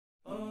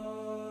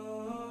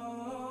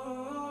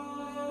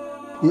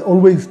it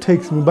always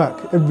takes me back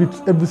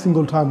every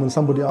single time when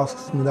somebody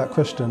asks me that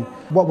question.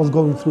 What was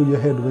going through your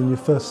head when you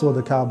first saw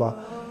the Kaaba?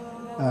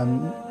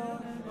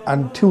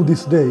 And till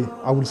this day,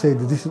 I would say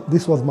that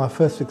this was my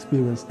first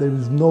experience. There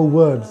is no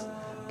words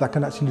that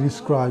can actually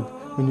describe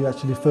when you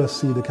actually first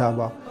see the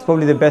Kaaba. It's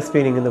probably the best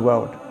feeling in the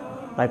world.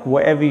 Like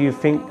whatever you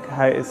think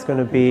how it's going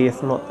to be,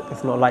 it's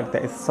not like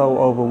that. It's so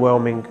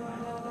overwhelming.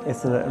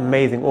 It's an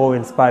amazing,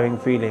 awe-inspiring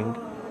feeling.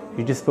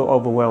 You just feel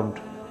overwhelmed.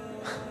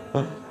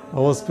 I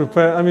was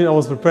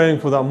preparing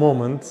for that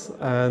moment,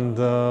 and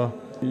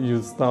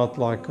you start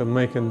like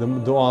making the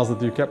du'as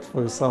that you kept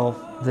for yourself.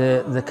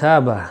 The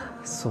Kaaba,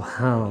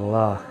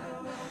 subhanallah.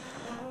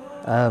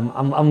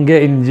 I'm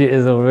getting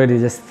jitters already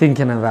just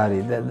thinking about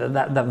it.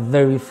 That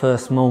very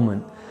first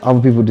moment. Other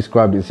people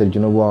described it and said,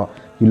 you know what,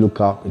 you look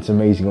up, it's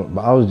amazing.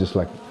 But I was just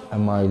like,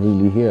 am I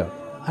really here?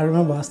 I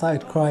remember I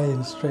started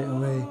crying straight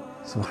away.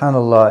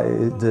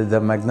 SubhanAllah,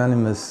 the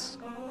magnanimous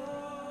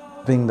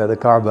thing that the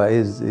Kaaba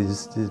is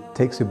it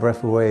takes your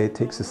breath away, it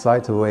takes your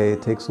sight away,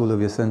 it takes all of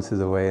your senses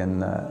away,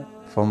 and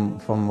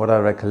from what I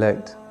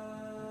recollect,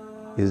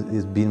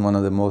 it's been one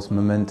of the most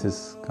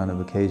momentous kind of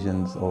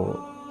occasions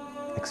or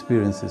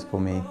experiences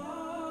for me,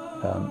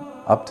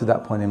 up to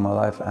that point in my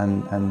life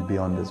and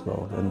beyond as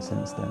well, and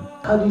since then.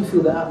 How do you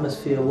feel the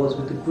atmosphere was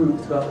with the group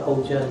throughout the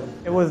whole journey?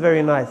 It was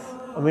very nice.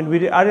 I mean,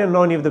 I didn't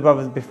know any of the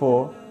brothers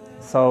before,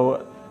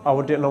 so I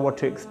didn't know what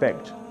to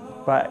expect.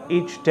 But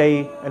each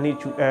day and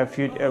each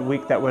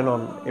week that went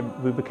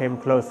on, we became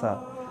closer.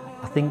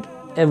 I think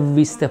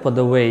every step of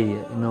the way,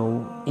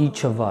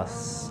 each of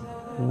us,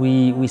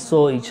 we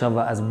saw each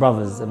other as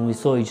brothers and we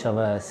saw each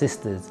other as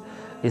sisters.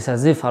 It's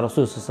as if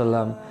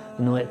Rasulullah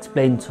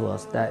explained to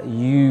us that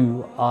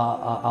you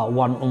are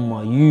one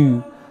ummah,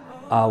 you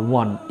are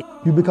one.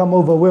 You become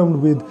overwhelmed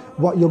with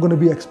what you're going to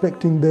be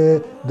expecting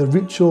there, the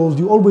rituals.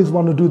 You always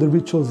want to do the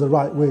rituals the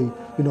right way,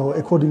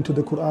 according to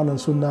the Quran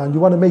and Sunnah, and you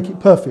want to make it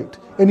perfect.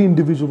 Any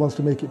individual wants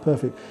to make it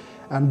perfect.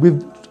 And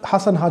with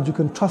Hassan Hajj, you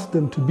can trust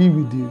them to be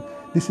with you.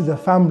 This is a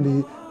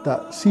family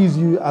that sees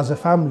you as a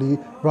family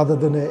rather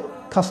than a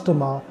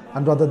customer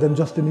and rather than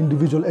just an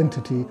individual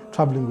entity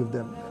traveling with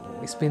them.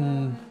 It's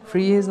been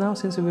 3 years now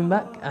since we've been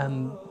back,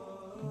 and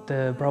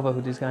the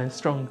brotherhood is going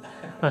strong,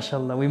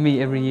 mashallah. We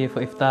meet every year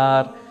for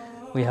iftar,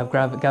 we have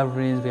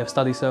gatherings, we have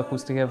study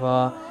circles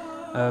together.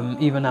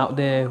 Even out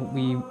there,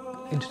 we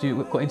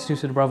got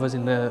introduced to the brothers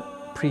in the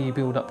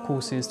pre-build-up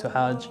courses to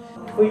Hajj.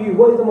 For you,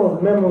 what is the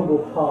most memorable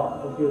part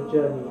of your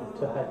journey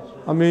to Hajj?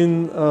 I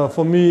mean,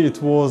 for me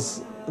it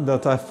was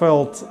that I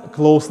felt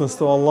closeness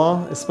to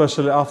Allah,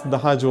 especially after the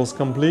Hajj was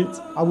complete.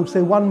 I would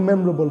say one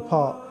memorable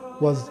part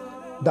was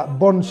that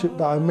bondship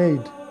that I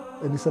made,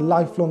 and it's a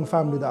lifelong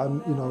family that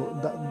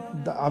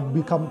that I've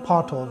become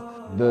part of.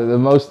 The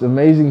most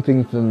amazing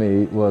thing for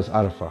me was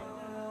Arafah.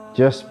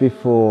 Just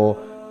before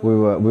we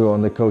were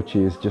on the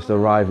coaches, just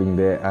arriving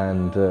there,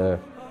 and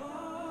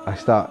I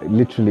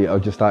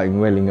was just starting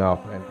welling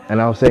up,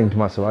 and I was saying to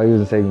myself, I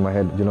was saying in my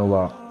head, you know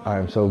what, I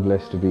am so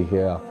blessed to be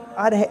here.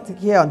 I had a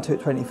hectic year until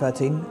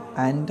 2013,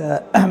 and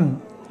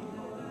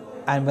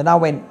and when I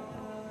went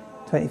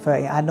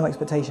 2013, I had no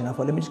expectation. I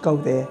thought, let me just go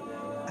there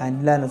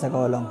and learn as I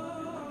go along.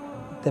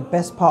 The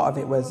best part of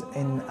it was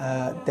in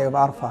Day of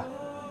Arafah.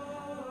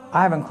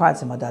 I haven't cried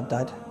since my dad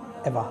died,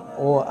 ever,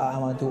 or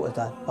my daughter's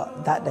died,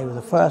 but that day was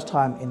the first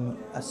time in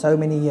so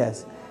many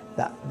years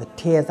that the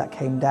tears that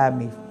came down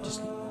me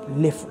just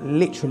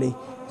literally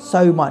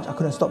so much, I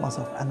couldn't stop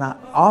myself. And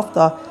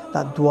after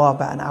that dua,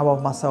 about an hour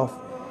of myself,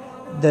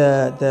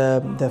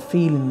 the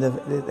feeling,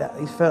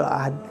 it felt like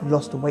I had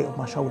lost the weight off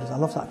my shoulders. I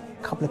lost like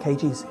a couple of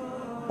kgs,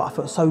 but I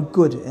felt so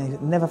good, and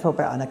it never felt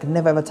better, and I could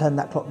never ever turn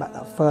that clock back.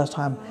 That first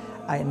time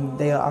in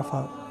Day of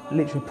Arafah,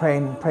 literally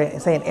praying,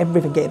 saying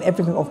everything, getting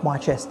everything off my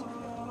chest,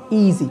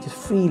 easy, just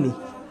freely,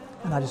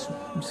 and I just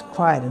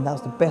cried, and that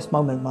was the best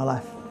moment of my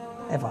life,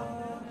 ever.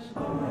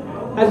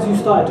 As you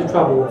started to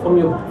travel,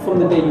 from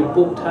the day you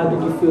booked, how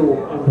did you feel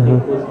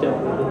everything was dealt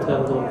with in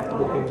terms of the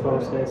booking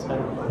process,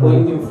 and were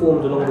you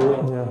informed along the way?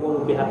 What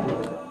would be happening?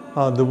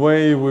 The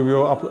way we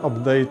were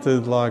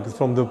updated, like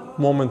from the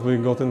moment we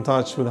got in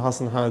touch with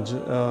Hassan Hajj,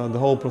 the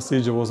whole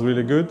procedure was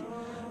really good.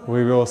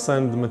 We will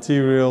send the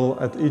material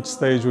at each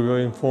stage. We were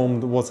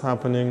informed what's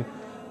happening,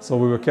 so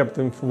we were kept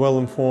well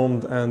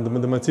informed. And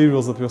the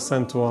materials that were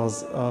sent to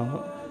us,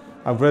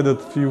 I've read it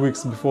a few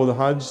weeks before the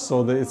Hajj,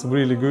 so it's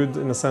really good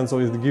in the sense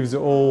of it gives you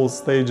all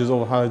stages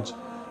of Hajj,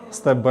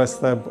 step by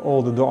step,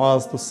 all the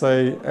du'as to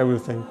say,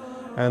 everything.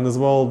 And as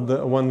well,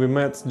 when we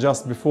met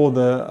just before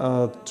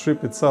the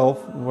trip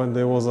itself, when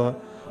there was a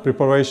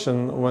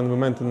preparation, when we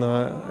met in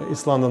the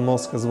East London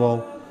Mosque as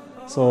well.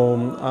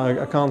 So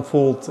I can't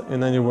fault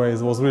in any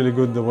ways. It was really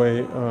good the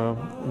way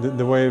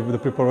the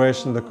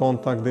preparation, the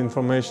contact, the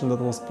information that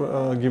was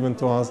given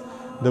to us,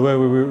 the way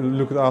we were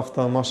looked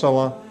after,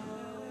 mashallah.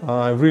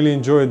 I really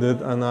enjoyed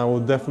it, and I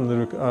would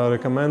definitely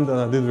recommend, and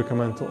I did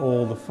recommend to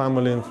all the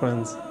family and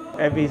friends.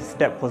 Every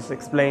step was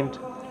explained.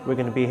 We're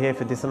going to be here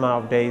for this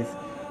amount of days.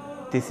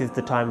 This is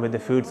the time where the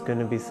food's going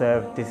to be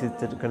served. This is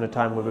the kind of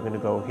time where we're going to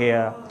go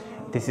here.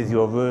 this is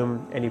your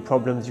room, any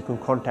problems you can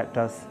contact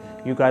us.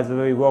 You guys were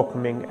very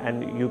welcoming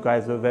and you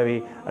guys were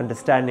very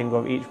understanding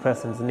of each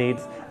person's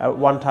needs. At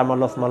one time I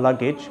lost my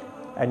luggage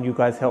and you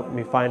guys helped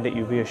me find it.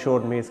 You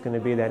reassured me it's going to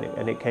be there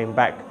and it came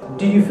back.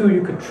 Do you feel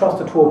you could trust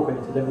the tour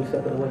operators every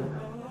step of the way?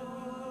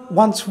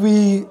 Once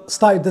we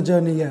started the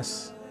journey,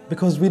 yes,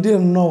 because we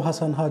didn't know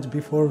Hassan Hajj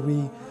before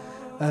we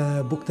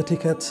booked the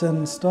tickets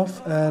and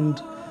stuff. And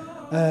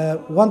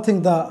one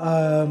thing that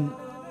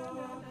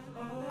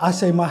I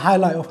say my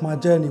highlight of my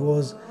journey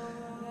was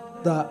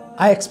that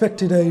I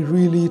expected a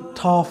really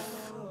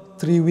tough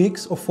 3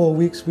 weeks or 4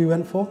 weeks we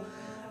went for.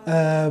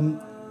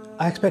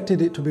 I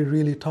expected it to be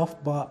really tough,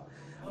 but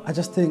I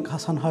just think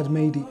Hassan Hajj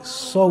made it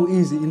so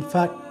easy, in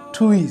fact,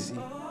 too easy.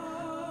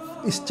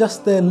 It's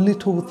just the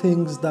little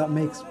things that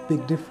makes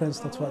big difference.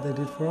 That's what they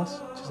did for us,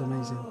 which is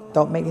amazing.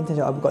 Don't make the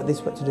intention, oh, we've got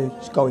this, what to do,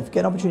 just go. If you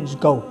get an opportunity,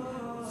 just go.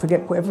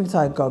 Forget, put everything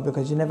aside, go,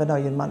 because you never know,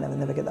 you might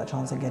never get that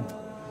chance again.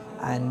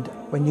 And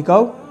when you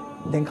go,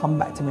 then come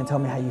back to me and tell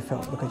me how you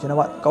felt, because you know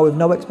what, go with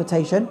no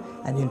expectation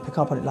and you'll pick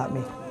up on it like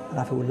me, and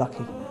I feel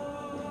lucky.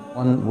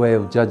 One way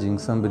of judging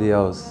somebody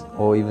else,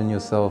 or even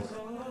yourself,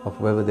 of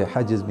whether their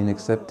Hajj has been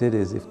accepted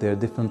is if they're a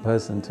different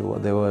person to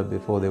what they were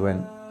before they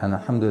went. And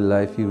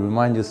alhamdulillah, if you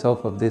remind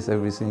yourself of this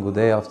every single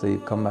day after you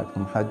come back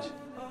from Hajj,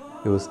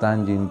 it will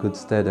stand you in good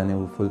stead and it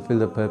will fulfill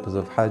the purpose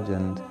of Hajj,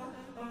 and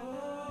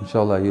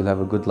inshallah you'll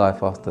have a good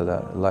life after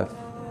that, a life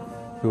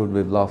filled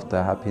with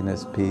laughter,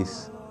 happiness,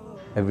 peace,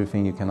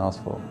 everything you can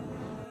ask for.